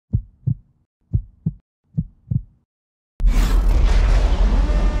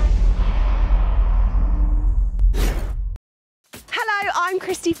I'm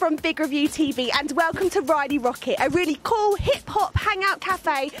Christy from Big Review TV and welcome to Reilly Rocket, a really cool hip-hop hangout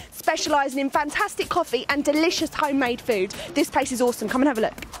cafe specialising in fantastic coffee and delicious homemade food. This place is awesome, come and have a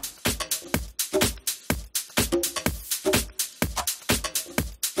look.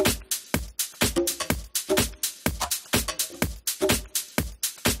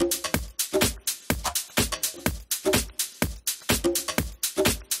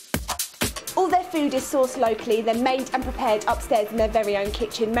 All their food is sourced locally, they're made and prepared upstairs in their very own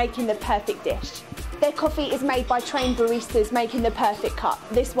kitchen, making the perfect dish. Their coffee is made by trained baristas, making the perfect cup.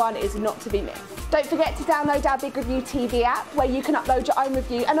 This one is not to be missed. Don't forget to download our Big Review TV app, where you can upload your own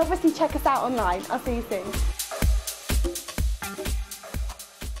review, and obviously check us out online. I'll see you soon.